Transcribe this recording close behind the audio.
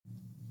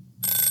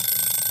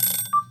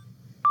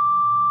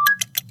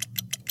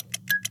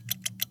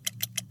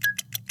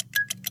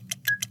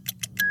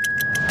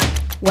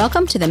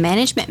Welcome to the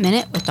Management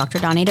Minute with Dr.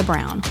 Donita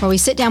Brown, where we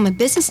sit down with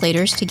business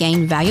leaders to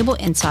gain valuable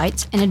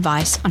insights and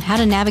advice on how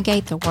to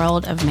navigate the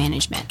world of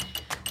management.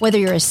 Whether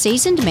you're a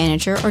seasoned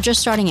manager or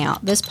just starting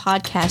out, this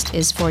podcast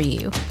is for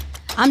you.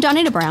 I'm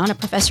Donita Brown, a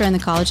professor in the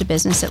College of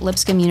Business at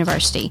Lipscomb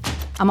University.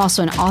 I'm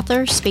also an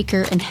author,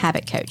 speaker, and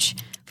habit coach.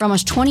 For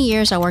almost 20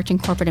 years, I worked in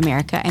corporate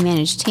America and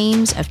managed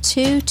teams of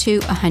 2 to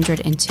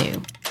 102.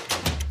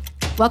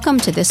 Welcome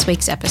to this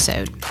week's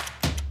episode.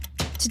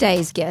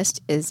 Today's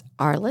guest is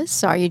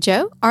Arles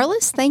Araujo.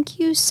 Arles, thank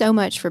you so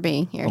much for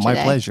being here today. My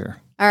pleasure.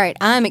 All right,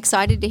 I'm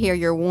excited to hear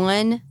your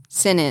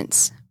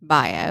one-sentence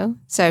bio,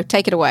 so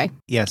take it away.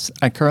 Yes,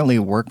 I currently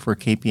work for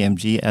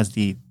KPMG as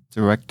the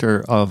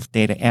Director of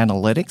Data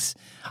Analytics.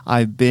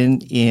 I've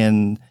been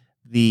in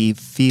the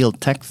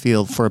tech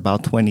field for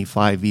about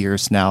 25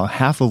 years now,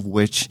 half of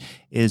which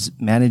is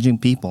managing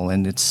people,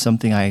 and it's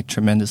something I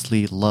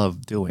tremendously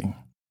love doing.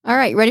 All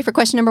right, ready for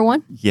question number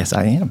one? Yes,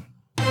 I am.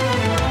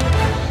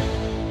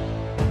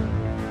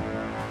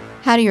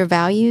 How do your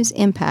values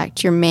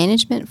impact your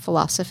management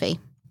philosophy?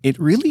 It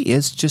really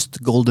is just the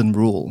golden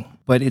rule,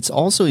 but it's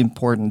also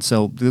important.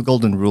 So the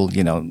golden rule,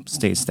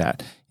 states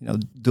that,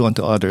 do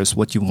unto others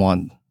what you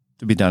want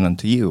to be done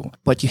unto you.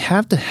 But you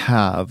have to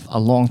have a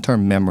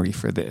long-term memory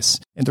for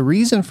this. And the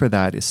reason for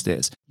that is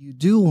this. You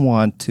do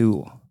want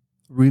to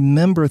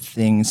remember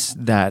things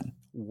that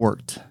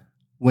worked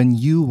when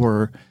you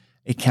were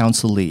a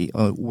counselee,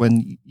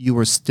 when you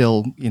were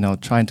still,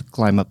 trying to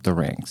climb up the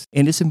ranks.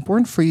 And it's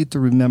important for you to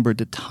remember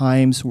the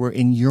times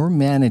wherein your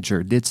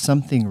manager did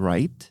something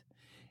right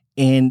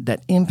and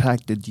that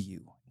impacted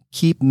you.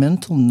 Keep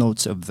mental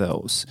notes of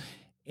those.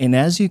 And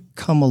as you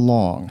come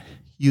along,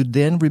 you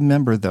then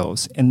remember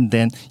those and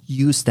then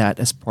use that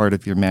as part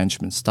of your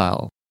management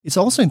style. It's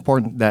also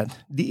important that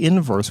the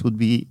inverse would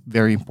be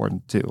very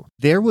important too.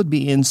 There would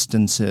be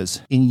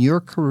instances in your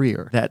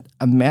career that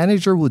a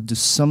manager would do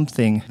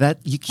something that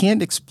you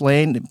can't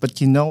explain, but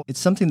it's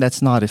something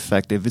that's not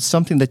effective. It's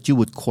something that you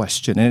would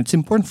question. And it's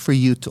important for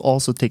you to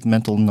also take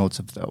mental notes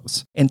of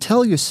those. And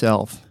tell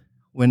yourself,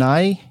 when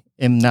I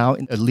am now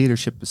in a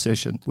leadership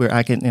position where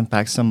I can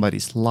impact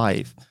somebody's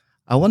life,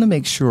 I want to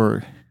make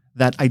sure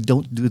that I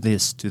don't do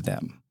this to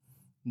them.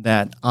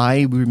 That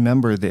I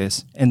remember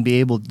this and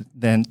be able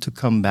then to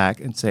come back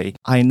and say,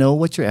 I know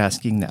what you're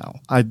asking now.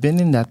 I've been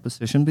in that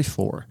position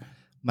before.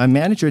 My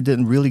manager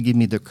didn't really give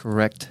me the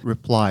correct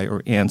reply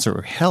or answer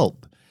or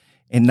help.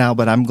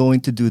 But I'm going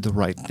to do the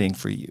right thing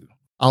for you.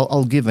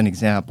 I'll give an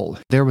example.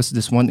 There was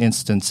this one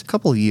instance a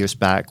couple of years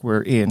back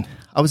wherein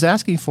I was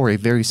asking for a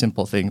very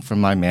simple thing from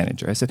my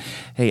manager. I said,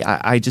 hey,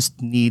 I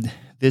just need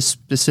this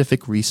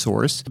specific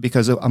resource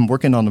because I'm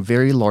working on a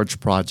very large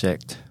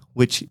project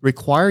which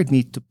required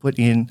me to put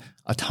in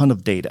a ton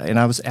of data. And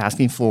I was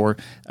asking for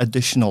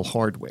additional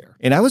hardware.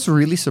 And I was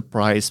really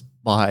surprised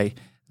by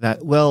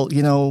that, why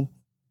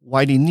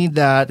do you need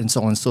that? And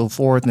so on and so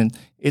forth. And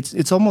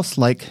it's almost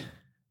like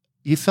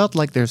you felt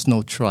like there's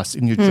no trust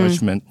in your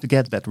judgment to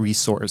get that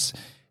resource.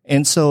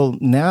 And so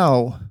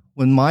now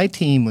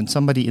when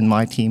somebody in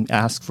my team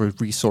asks for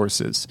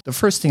resources, the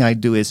first thing I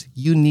do is,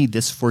 you need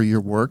this for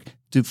your work,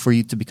 for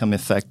you to become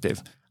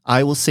effective.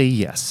 I will say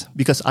yes,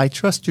 because I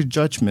trust your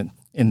judgment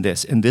in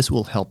this, and this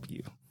will help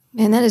you.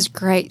 Man, that is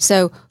great.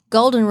 So,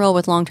 golden rule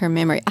with long-term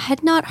memory. I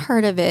had not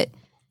heard of it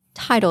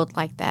titled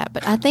like that,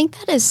 but I think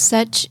that is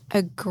such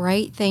a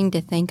great thing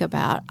to think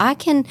about. I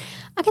can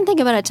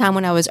think about a time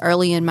when I was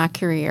early in my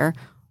career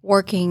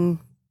working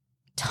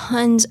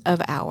tons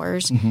of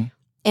hours,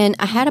 and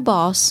I had a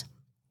boss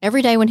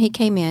every day when he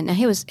came in. Now,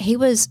 he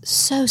was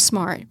so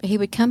smart, but he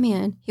would come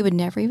in, he would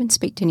never even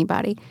speak to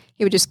anybody.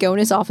 He would just go in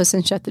his office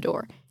and shut the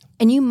door.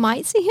 And you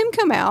might see him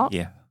come out.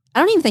 Yeah. I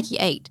don't even think he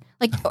ate.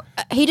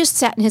 He just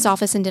sat in his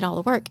office and did all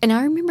the work. And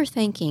I remember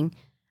thinking,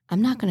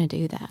 I'm not going to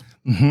do that.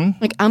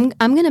 I'm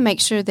going to make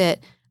sure that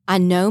I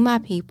know my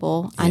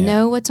people. Yeah. I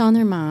know what's on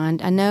their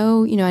mind. I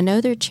know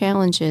their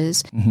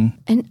challenges.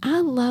 And I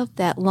love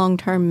that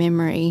long-term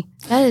memory.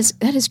 That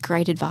is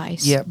great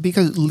advice. Yeah,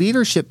 because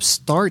leadership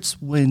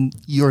starts when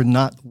you're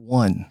not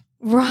one.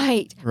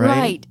 Right.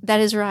 That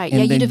is right.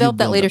 And you develop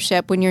that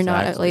leadership when you're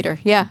not a leader.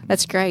 Yeah,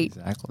 that's great.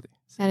 Exactly.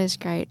 That is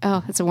great.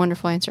 Oh, that's a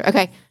wonderful answer.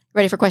 Okay,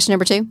 ready for question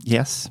number 2?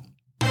 Yes.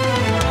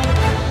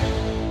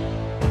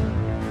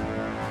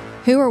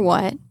 Who or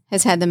what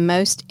has had the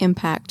most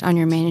impact on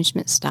your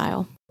management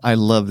style? I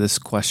love this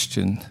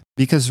question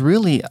because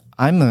really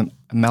I'm an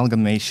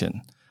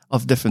amalgamation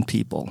of different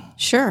people.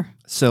 Sure.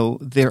 So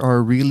there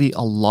are really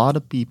a lot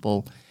of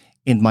people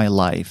in my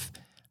life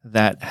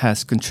that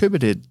has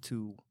contributed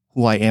to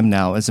who I am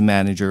now as a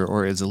manager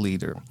or as a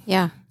leader.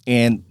 Yeah.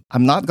 And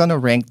I'm not going to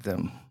rank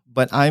them,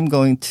 but I'm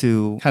going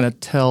to kind of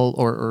tell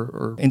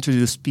or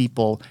introduce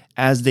people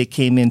as they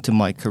came into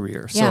my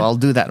career. So I'll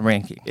do that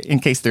ranking. In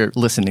case they're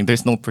listening,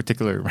 there's no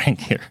particular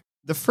rank here.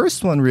 The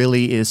first one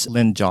really is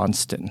Lynn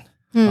Johnston.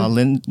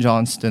 Lynn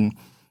Johnston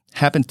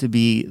happened to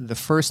be the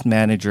first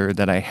manager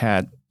that I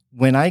had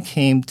when I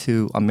came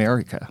to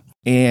America.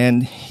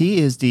 And he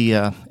is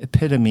the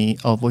epitome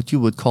of what you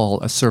would call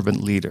a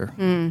servant leader.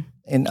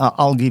 And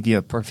I'll give you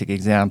a perfect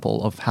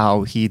example of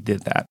how he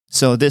did that.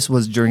 So this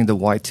was during the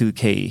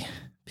Y2K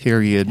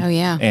period. Oh,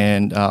 yeah.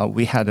 And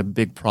we had a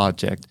big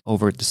project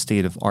over at the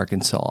state of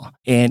Arkansas.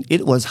 And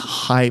it was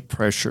high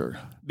pressure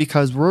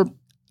because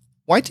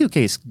Y2K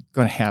is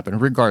going to happen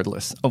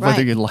regardless of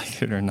whether you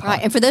like it or not.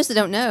 Right. And for those that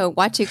don't know,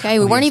 Y2K,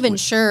 we weren't even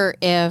sure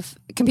if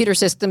computer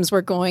systems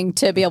were going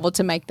to be able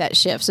to make that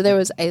shift. So there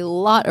was a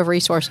lot of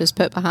resources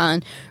put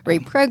behind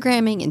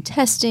reprogramming and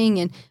testing.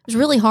 And it was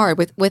really hard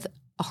with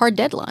a hard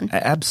deadline.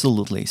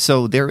 Absolutely.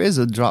 So there is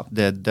a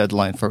drop-dead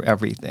deadline for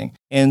everything.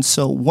 And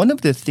so one of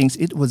the things,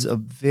 it was a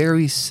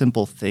very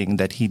simple thing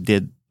that he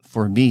did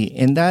for me,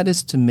 and that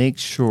is to make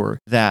sure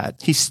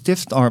that he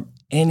stiff-armed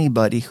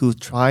anybody who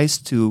tries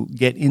to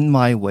get in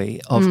my way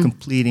of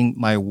completing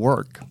my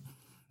work.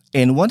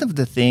 And one of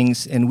the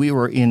things, and we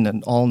were in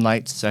an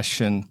all-night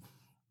session,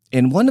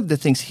 and one of the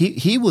things,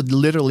 he would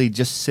literally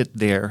just sit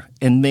there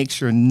and make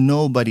sure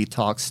nobody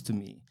talks to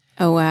me.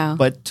 Oh, wow.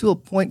 But to a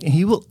point,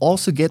 he will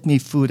also get me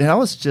food. And I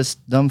was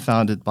just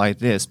dumbfounded by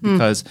this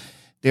because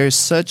there's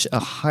such a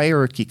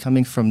hierarchy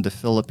coming from the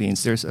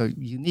Philippines. There's a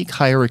unique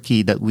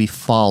hierarchy that we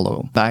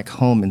follow back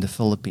home in the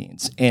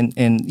Philippines.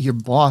 And your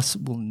boss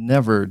will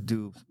never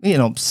do,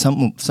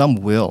 some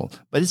will,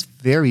 but it's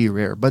very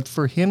rare. But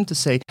for him to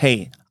say,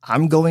 hey,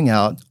 I'm going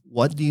out.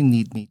 What do you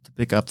need me to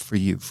pick up for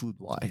you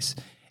food-wise?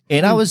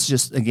 And I was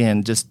just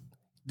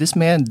this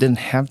man didn't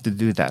have to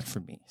do that for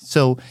me.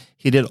 So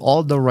he did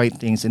all the right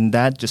things, and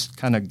that just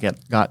kind of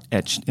got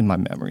etched in my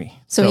memory.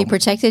 So he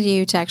protected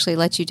you to actually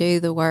let you do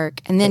the work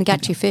and then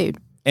got you food.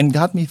 And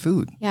got me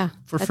food. Yeah.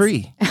 For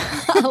free.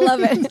 I love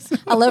it.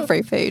 I love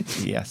free food.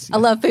 Yes. I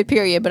love food,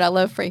 period, but I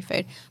love free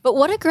food. But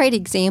what a great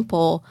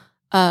example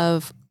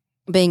of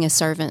being a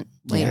servant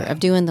leader, of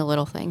doing the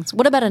little things.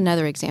 What about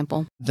another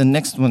example? The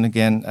next one,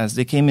 again, as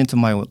they came into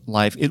my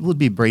life, it would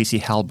be Bracy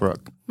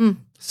Halbrook.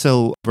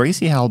 So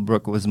Bracy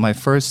Halbrook was my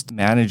first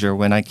manager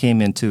when I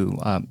came into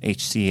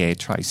HCA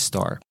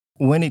TriStar.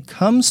 When it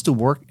comes to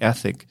work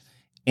ethic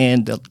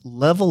and the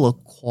level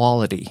of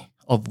quality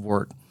of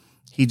work,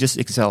 he just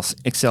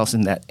excels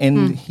in that.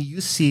 And you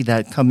see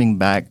that coming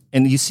back,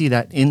 and you see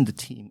that in the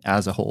team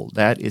as a whole.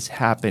 That is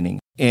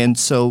happening. And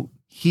so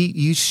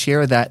you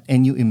share that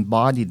and you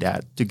embody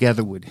that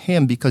together with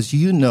him because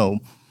you know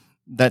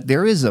that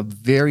there is a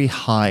very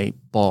high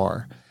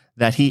bar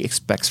that he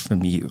expects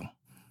from you.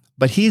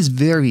 But he's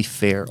very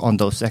fair on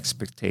those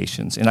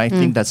expectations. And I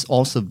think that's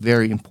also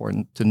very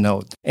important to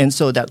note. And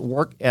so that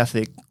work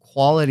ethic,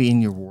 quality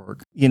in your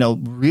work,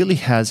 really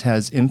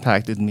has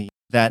impacted me.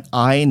 That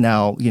I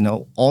now,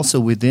 also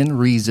within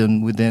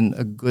reason, within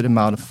a good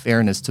amount of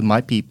fairness to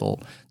my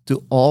people,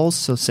 to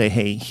also say,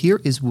 hey,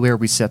 here is where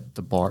we set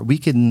the bar. We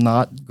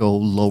cannot go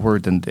lower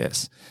than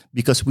this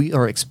because we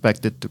are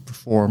expected to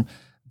perform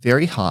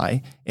very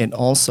high and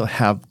also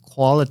have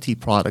quality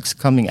products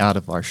coming out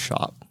of our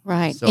shop.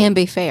 Right. So, and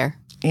be fair.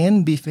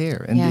 And be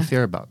fair. And be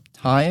fair about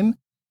time,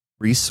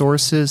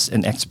 resources,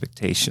 and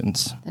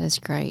expectations. That is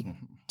great.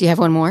 Do you have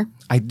one more?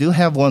 I do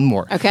have one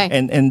more. Okay.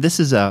 And this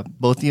is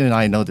both you and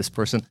I know this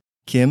person,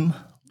 Kim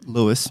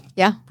Lewis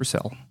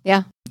Purcell.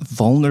 Yeah.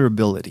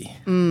 Vulnerability.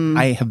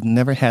 I have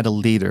never had a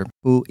leader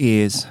who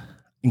is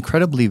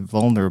incredibly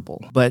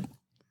vulnerable, but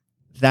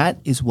that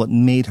is what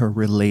made her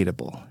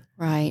relatable.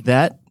 Right.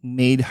 That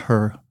made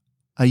her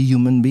a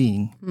human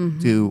being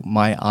to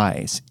my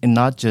eyes and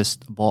not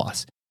just a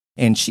boss.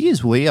 And she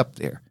is way up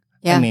there.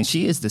 Yeah. I mean,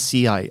 she is the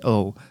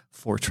CIO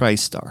for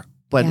TriStar.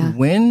 But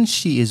when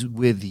she is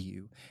with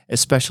you,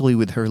 especially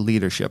with her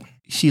leadership,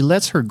 she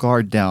lets her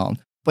guard down.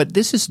 But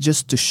this is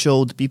just to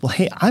show the people,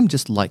 hey, I'm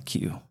just like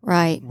you.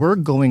 Right. We're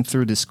going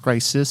through this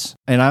crisis,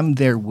 and I'm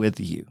there with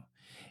you.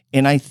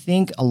 And I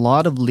think a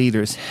lot of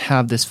leaders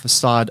have this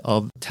facade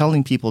of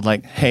telling people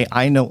like, hey,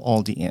 I know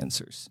all the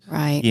answers.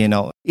 Right.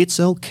 It's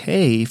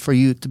okay for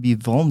you to be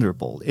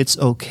vulnerable. It's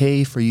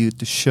okay for you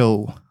to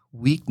show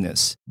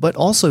weakness, but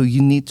also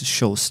you need to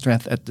show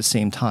strength at the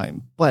same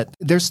time. But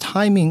there's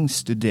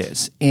timings to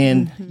this,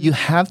 and you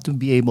have to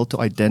be able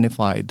to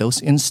identify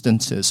those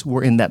instances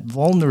wherein that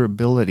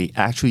vulnerability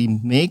actually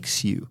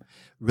makes you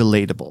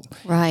relatable.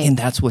 Right. And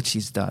that's what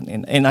she's done.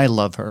 And I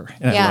love her.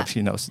 And I love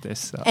she knows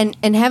this. So.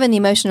 And having the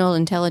emotional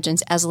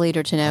intelligence as a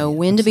leader to know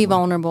when to be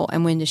vulnerable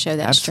and when to show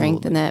that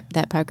strength and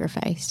that poker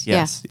face.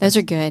 Yes. Those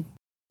are good.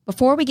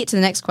 Before we get to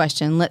the next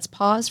question, let's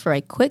pause for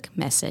a quick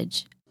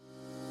message.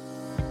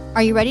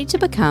 Are you ready to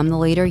become the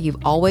leader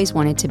you've always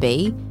wanted to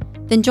be?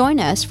 Then join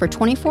us for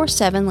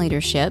 24/7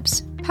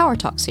 Leadership's Power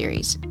Talk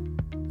series.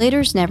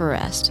 Leaders never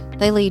rest.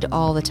 They lead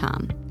all the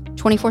time,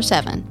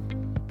 24/7.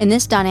 In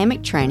this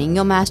dynamic training,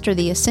 you'll master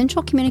the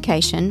essential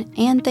communication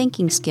and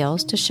thinking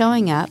skills to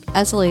showing up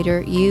as a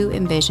leader you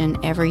envision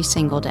every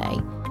single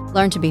day.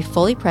 Learn to be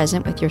fully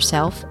present with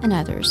yourself and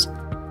others,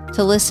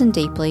 to listen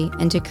deeply,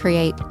 and to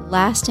create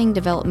lasting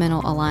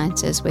developmental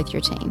alliances with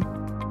your team.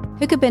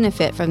 Who could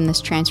benefit from this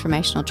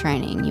transformational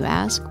training, you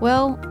ask?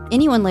 Well,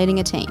 anyone leading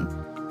a team,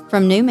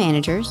 from new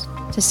managers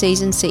to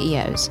seasoned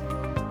CEOs.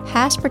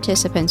 Past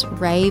participants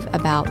rave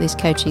about these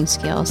coaching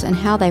skills and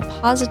how they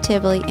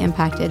positively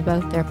impacted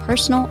both their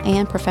personal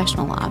and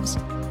professional lives.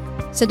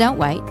 So don't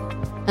wait.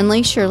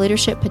 Unleash your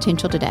leadership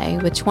potential today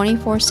with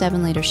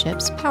 24/7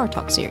 Leadership's Power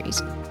Talk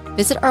series.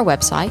 Visit our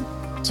website,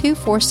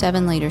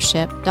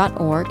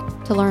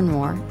 247leadership.org, to learn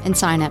more and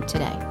sign up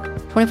today.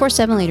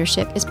 24/7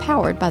 Leadership is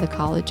powered by the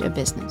College of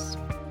Business.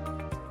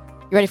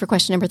 You ready for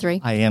question number 3?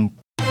 I am.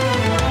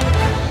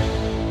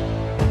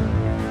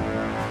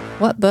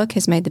 What book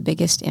has made the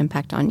biggest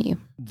impact on you?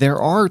 There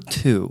are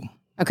 2.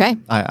 Okay.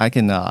 I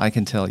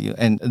can tell you.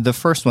 And the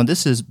first one,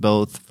 this is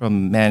both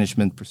from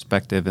management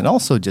perspective and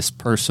also just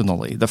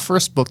personally. The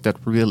first book that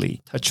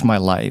really touched my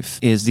life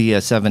is the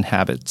 7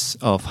 Habits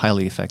of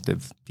Highly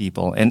Effective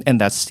People.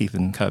 And that's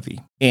Stephen Covey.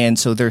 And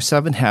so there are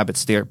 7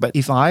 habits there. But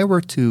if I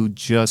were to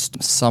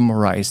just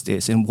summarize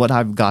this, and what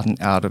I've gotten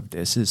out of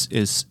this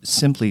is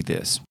simply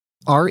this.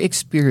 Our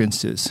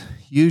experiences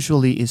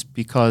usually is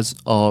because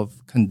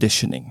of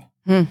conditioning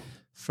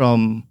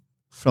from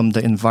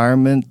the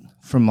environment,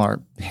 from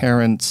our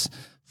parents,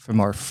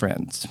 from our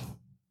friends.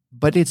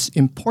 But it's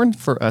important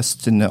for us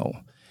to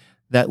know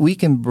that we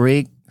can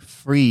break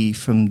free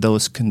from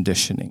those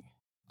conditioning.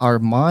 Our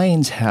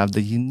minds have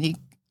the unique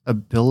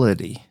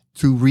ability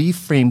to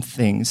reframe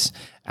things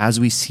as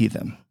we see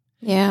them.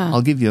 Yeah.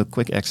 I'll give you a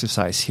quick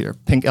exercise here.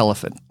 Pink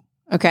elephant.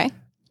 Okay.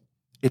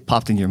 It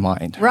popped in your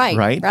mind. Right.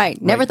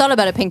 Right. Never thought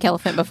about a pink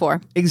elephant before.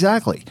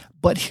 Exactly.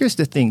 But here's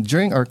the thing.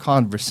 During our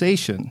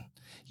conversation,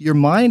 your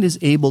mind is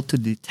able to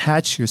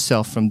detach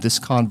yourself from this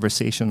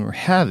conversation we're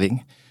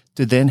having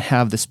to then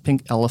have this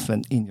pink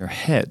elephant in your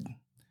head.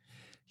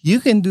 You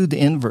can do the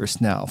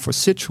inverse now for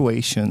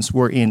situations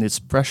wherein it's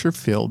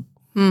pressure-filled.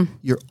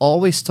 You're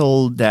always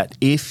told that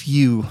if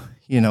you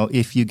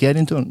get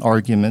into an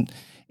argument,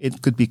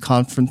 it could be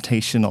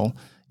confrontational,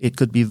 it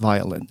could be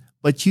violent.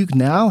 But you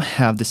now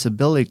have this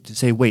ability to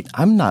say, wait,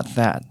 I'm not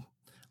that.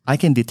 I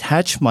can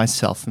detach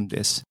myself from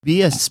this,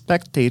 be a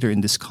spectator in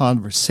this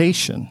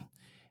conversation,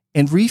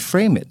 and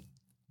reframe it.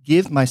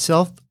 Give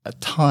myself a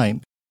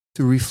time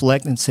to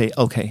reflect and say,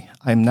 okay,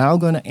 I'm now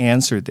going to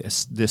answer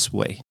this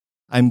way.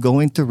 I'm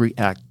going to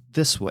react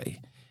this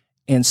way.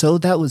 And so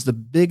that was the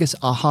biggest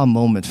aha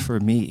moment for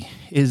me,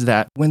 is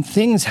that when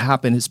things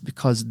happen, it's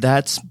because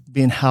that's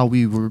been how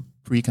we were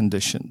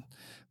preconditioned.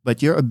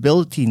 But your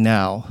ability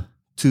now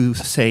to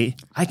say,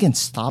 I can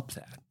stop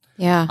that.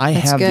 Yeah, I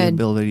have good. the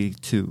ability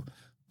to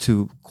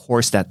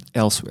course that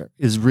elsewhere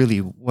is really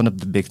one of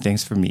the big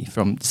things for me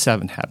from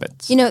 7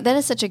 Habits. That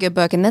is such a good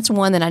book, and that's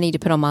one that I need to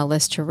put on my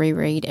list to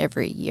reread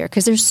every year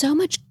because there's so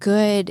much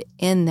good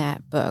in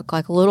that book,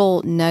 like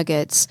little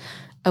nuggets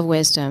of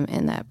wisdom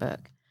in that book.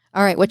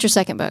 All right, what's your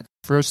second book?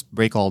 First,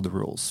 Break All the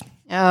Rules.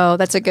 Oh,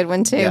 that's a good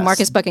one too. Yes.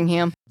 Marcus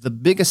Buckingham. The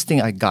biggest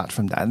thing I got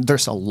from that, and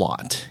there's a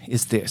lot,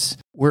 is this.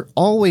 We're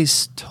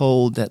always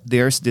told that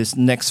there's this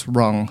next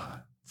rung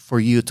for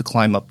you to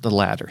climb up the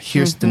ladder.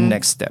 Here's the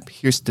next step.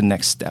 Here's the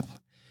next step.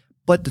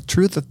 But the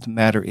truth of the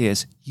matter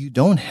is you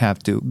don't have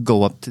to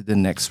go up to the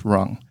next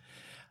rung.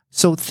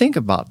 So think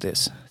about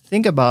this.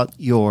 Think about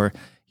your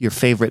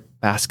favorite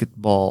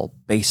basketball,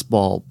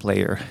 baseball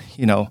player.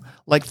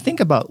 Think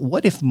about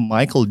what if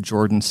Michael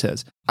Jordan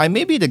says, I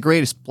may be the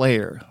greatest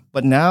player,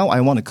 but now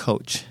I want to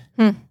coach.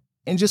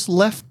 And just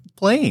left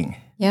playing.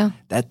 Yeah.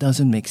 That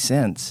doesn't make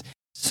sense.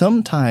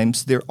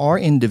 Sometimes there are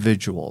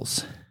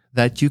individuals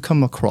that you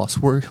come across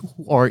who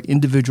are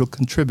individual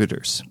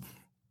contributors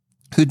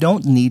who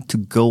don't need to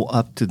go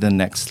up to the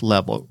next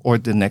level or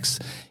the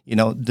next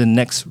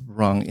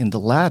rung in the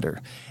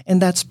ladder.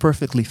 And that's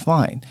perfectly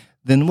fine.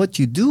 Then what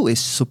you do is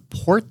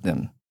support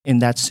them in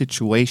that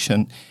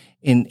situation,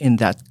 in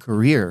that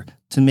career,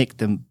 to make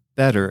them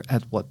better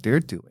at what they're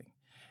doing.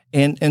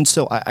 And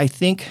so I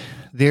think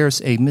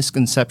there's a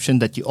misconception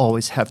that you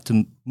always have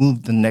to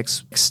move the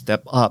next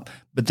step up,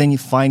 but then you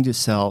find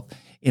yourself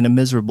in a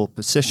miserable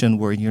position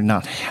where you're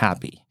not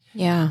happy.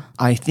 Yeah.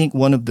 I think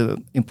one of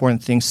the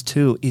important things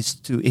too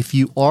is if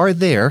you are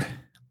there,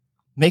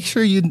 make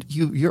sure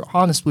you're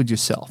honest with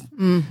yourself,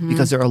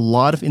 because there are a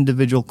lot of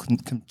individual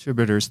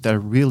contributors that are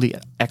really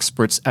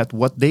experts at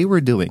what they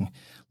were doing,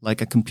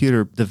 like a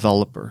computer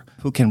developer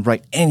who can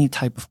write any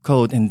type of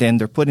code, and then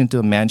they're put into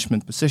a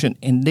management position,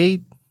 and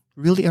they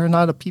really are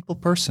not a people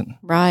person.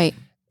 Right.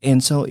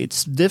 And so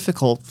it's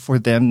difficult for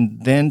them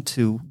then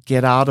to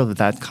get out of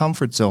that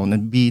comfort zone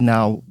and be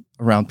now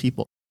around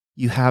people.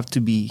 You have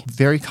to be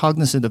very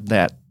cognizant of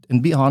that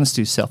and be honest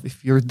to yourself.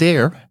 If you're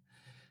there,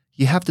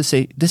 you have to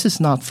say, this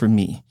is not for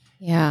me.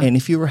 Yeah. And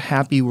if you were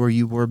happy where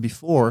you were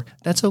before,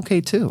 that's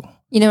okay too.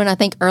 And I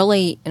think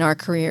early in our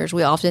careers,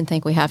 we often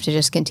think we have to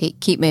just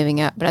keep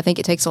moving up. But I think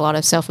it takes a lot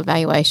of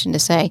self-evaluation to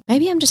say,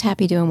 maybe I'm just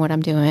happy doing what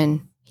I'm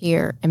doing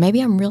here, and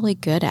maybe I'm really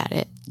good at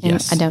it, and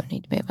Yes. I don't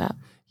need to move up.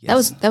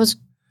 Yes. That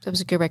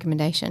was a good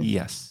recommendation.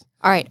 Yes.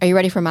 All right. Are you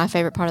ready for my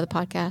favorite part of the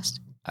podcast?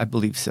 I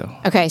believe so.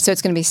 Okay. So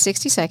it's going to be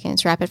 60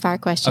 seconds, rapid fire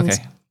questions.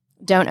 Okay.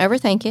 Don't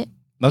overthink it.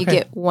 You Okay.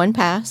 get one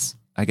pass.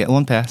 I get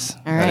one pass.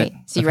 All right.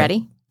 So you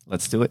ready?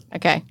 Let's do it.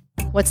 Okay.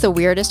 What's the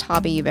weirdest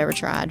hobby you've ever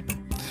tried?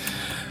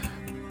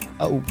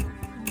 Oh,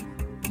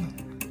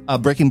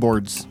 Breaking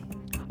boards.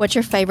 What's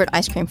your favorite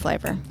ice cream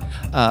flavor?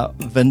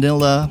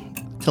 Vanilla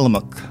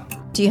Tillamook.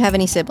 Do you have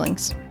any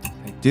siblings?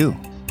 I do.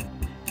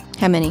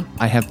 How many?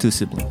 I have 2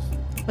 siblings.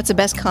 What's the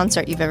best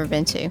concert you've ever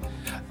been to?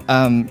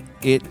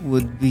 It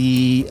would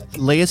be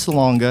Lea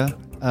Salonga.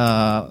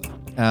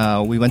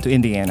 We went to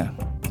Indiana.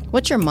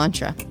 What's your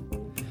mantra?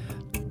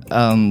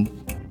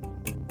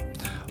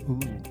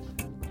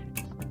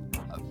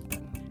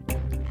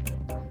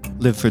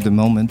 Live for the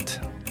moment.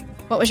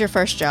 What was your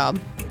first job?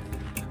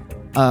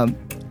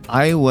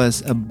 I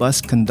was a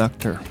bus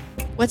conductor.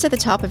 What's at the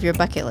top of your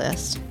bucket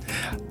list?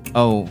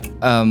 I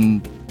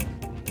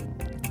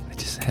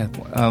just had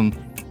one.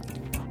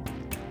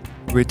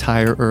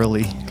 Retire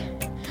early.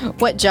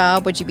 What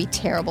job would you be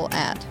terrible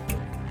at?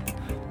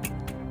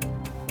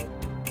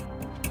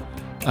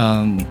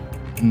 A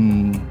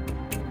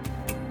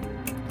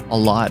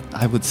lot,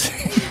 I would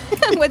say.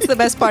 What's the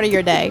best part of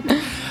your day?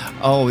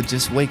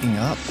 Just waking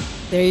up.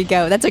 There you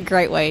go. That's a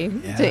great way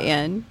to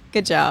end.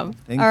 Good job.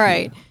 Thank All you.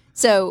 right.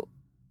 So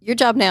your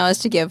job now is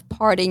to give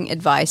parting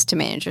advice to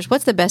managers.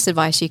 What's the best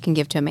advice you can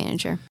give to a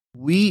manager?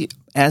 We,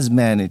 as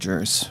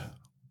managers,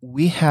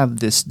 we have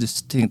this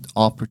distinct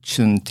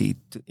opportunity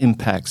to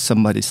impact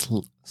somebody's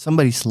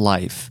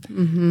life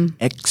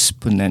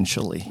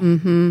exponentially.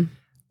 Mm-hmm.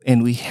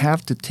 And we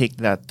have to take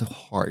that to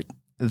heart.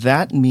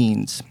 That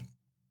means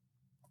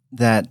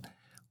that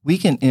we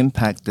can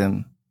impact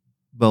them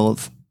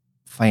both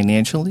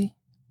financially,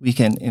 we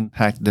can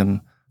impact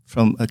them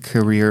from a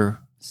career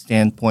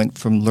standpoint,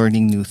 from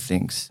learning new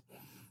things.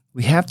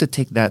 We have to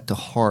take that to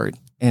heart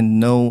and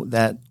know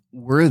that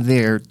we're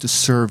there to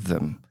serve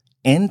them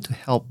and to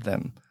help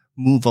them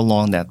move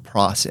along that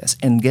process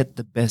and get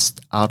the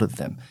best out of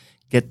them,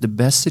 get the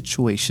best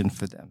situation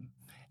for them,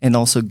 and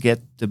also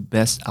get the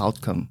best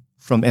outcome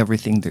from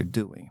everything they're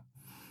doing.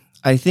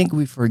 I think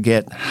we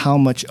forget how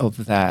much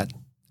of that,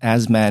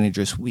 as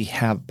managers, we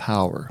have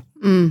power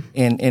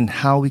and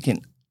how we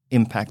can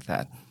impact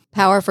that.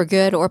 Power for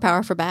good or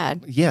power for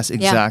bad. Yes,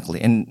 exactly.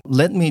 Yeah. And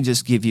let me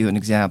just give you an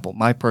example,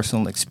 my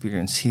personal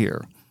experience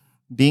here.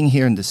 Being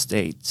here in the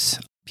States,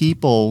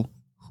 people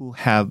who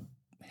have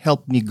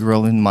helped me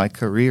grow in my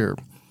career,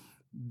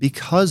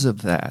 because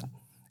of that,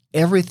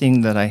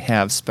 everything that I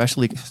have,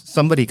 especially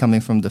somebody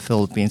coming from the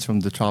Philippines, from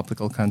the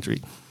tropical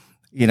country,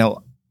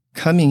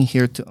 coming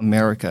here to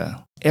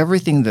America,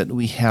 everything that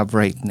we have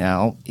right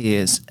now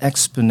is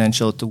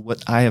exponential to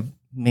what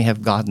may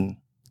have gotten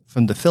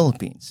from the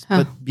Philippines.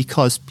 But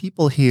because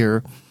people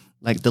here,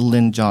 like the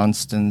Lynn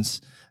Johnstons,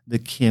 the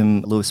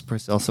Kim Lewis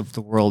Purcells of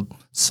the world,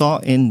 saw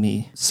in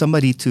me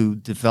somebody to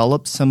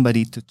develop,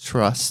 somebody to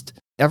trust,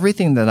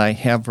 everything that I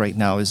have right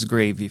now is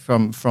gravy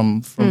from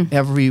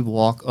every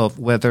walk of,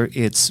 whether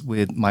it's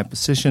with my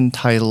position,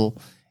 title,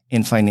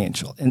 and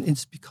financial. And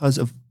it's because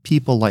of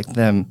people like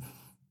them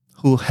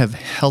who have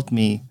helped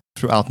me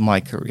throughout my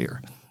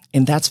career.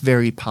 And that's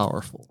very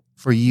powerful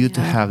for you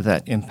to have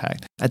that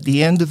impact. At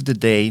the end of the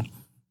day,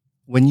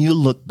 when you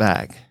look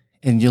back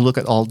and you look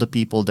at all the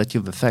people that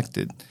you've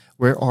affected,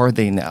 where are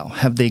they now?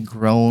 Have they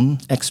grown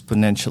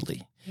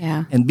exponentially?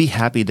 Yeah. And be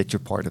happy that you're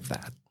part of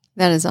that.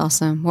 That is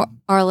awesome. Well,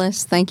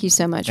 Arles, thank you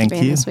so much for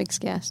being this week's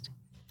guest.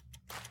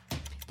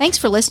 Thanks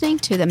for listening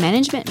to the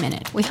Management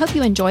Minute. We hope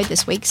you enjoyed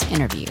this week's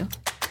interview.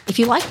 If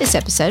you like this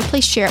episode,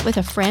 please share it with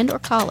a friend or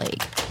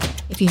colleague.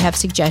 If you have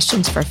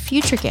suggestions for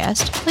future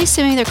guests, please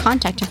send me their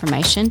contact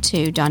information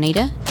to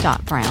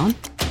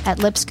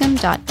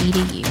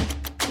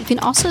donita.brown@lipscomb.edu. You can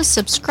also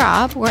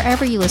subscribe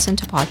wherever you listen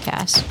to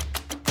podcasts.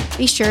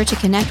 Be sure to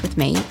connect with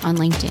me on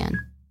LinkedIn.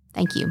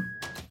 Thank you.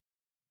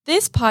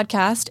 This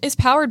podcast is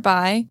powered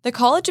by the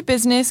College of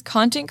Business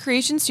Content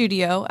Creation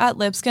Studio at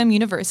Lipscomb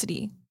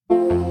University.